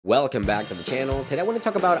Welcome back to the channel. Today I want to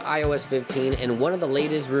talk about iOS 15 and one of the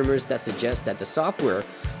latest rumors that suggests that the software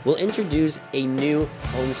will introduce a new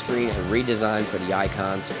home screen and redesign for the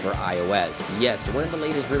icons for iOS. Yes, one of the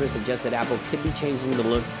latest rumors suggests that Apple could be changing the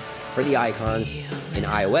look for the icons in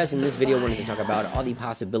iOS. In this video, I wanted to talk about all the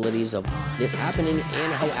possibilities of this happening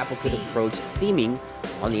and how Apple could approach theming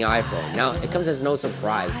on the iPhone. Now, it comes as no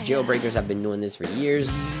surprise. Jailbreakers have been doing this for years.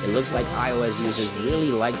 It looks like iOS users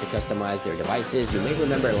really like to customize their devices. You may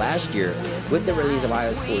remember last year, with the release of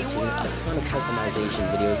iOS 14, a ton of customization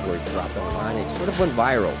videos were dropped online. It sort of went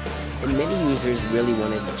viral. And many users really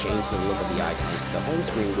wanted to change the look of the icons to the home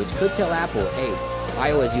screen, which could tell Apple, hey,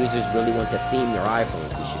 iOS users really want to theme their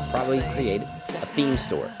iPhones. We should probably create a theme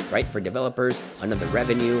store, right? For developers, another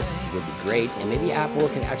revenue would be great. And maybe Apple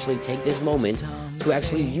can actually take this moment to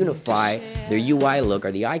actually unify their UI look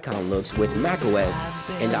or the icon looks with macOS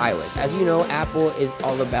and iOS. As you know, Apple is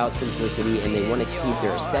all about simplicity and they want to keep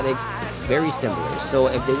their aesthetics very similar. So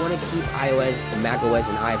if they want to keep iOS, macOS,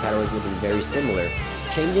 and iPadOS looking very similar,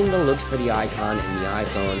 changing the looks for the icon in the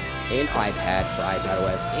iPhone and iPad for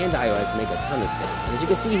iPadOS and iOS make a ton of sense. And as you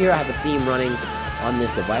can see here, I have a theme running on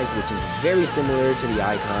this device, which is very similar to the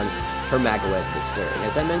icons for macOS Big Sur. And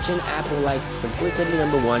as I mentioned, Apple likes simplicity,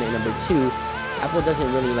 number one, and number two, Apple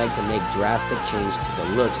doesn't really like to make drastic change to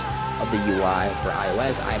the looks of the UI for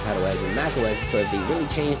iOS, iPadOS, and macOS, so if they really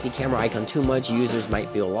change the camera icon too much, users might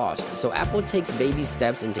feel lost. So Apple takes baby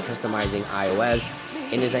steps into customizing iOS,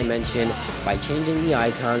 and as I mentioned, by changing the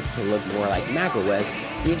icons to look more like macOS,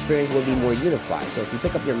 the experience will be more unified. So if you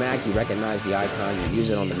pick up your Mac, you recognize the icon, you use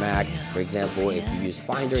it on the Mac. For example, if you use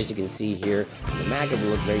Finder, as you can see here, on the Mac, it will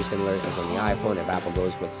look very similar as on the iPhone. If Apple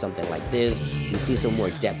goes with something like this, you see some more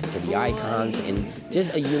depth to the icons and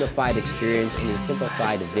just a unified experience and a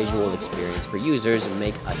simplified visual experience for users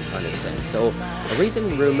make a ton of sense. So a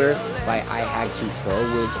recent rumor by iHack2 Pro,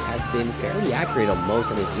 which has been fairly accurate on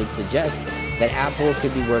most of its leaks, suggests that Apple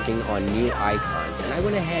could be working on new icons. And I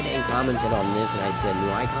went ahead and commented on this and I said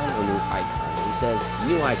new icon or new icons. He says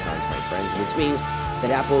new icons, my friends, which means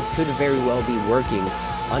that Apple could very well be working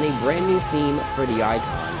on a brand new theme for the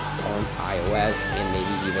icon on iOS and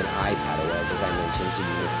maybe even iPadOS, as I mentioned, to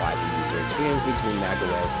unify the user experience between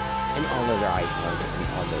macOS and all other icons on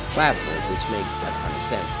other platforms, which makes a ton of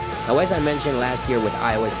sense. Now, as I mentioned last year with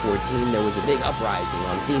iOS 14, there was a big uprising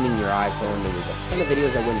on theming your iPhone. There was a ton of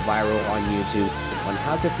videos that went viral on YouTube on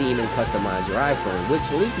how to theme and customize your iPhone, which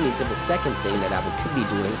leads me to the second thing that Apple could be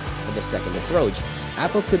doing for the second approach.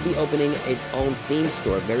 Apple could be opening its own theme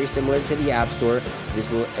store, very similar to the App Store. This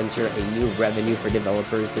will enter a new revenue for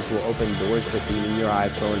developers. This will open doors for theming your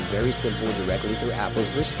iPhone, very simple, directly through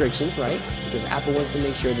Apple's restrictions, right? Because Apple wants to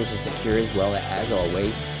make sure this is secure as well, as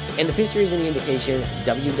always. And if history is any indication,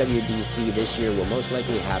 WWDC this year will most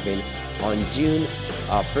likely happen on June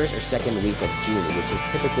 1st or 2nd week of June, which is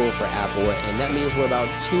typical for Apple, and that means we're about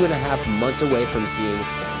 2.5 months away from seeing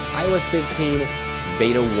iOS 15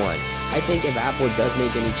 Beta 1. I think if Apple does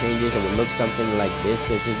make any changes, it would look something like this.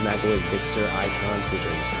 This is macOS Big Sur icons, which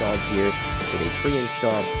are installed here with a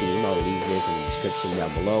pre-installed theme. I'll leave this in the description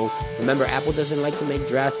down below. Remember, Apple doesn't like to make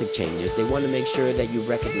drastic changes. They want to make sure that you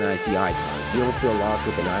recognize the icons. You don't feel lost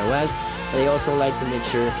within iOS, and they also like to make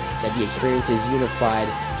sure that the experience is unified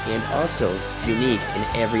and also unique in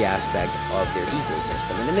every aspect of their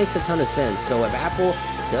ecosystem. And it makes a ton of sense. So if Apple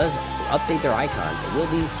does update their icons, it will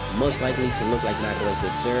be most likely to look like macOS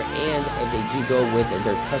Big Sur, and if they do go with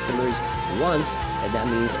their customers once, and that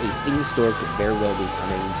means a theme store could very well be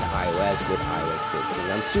coming to iOS with iOS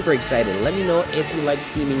 15. I'm super excited. Let me know if you like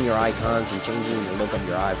theming your icons and changing the look of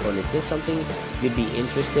your iPhone. Is this something you'd be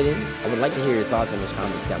interested in? I would like to hear your thoughts in those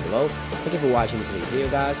comments down below. Thank you for watching today's video,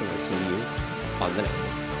 guys, and I'll see you on the next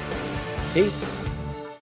one. Peace.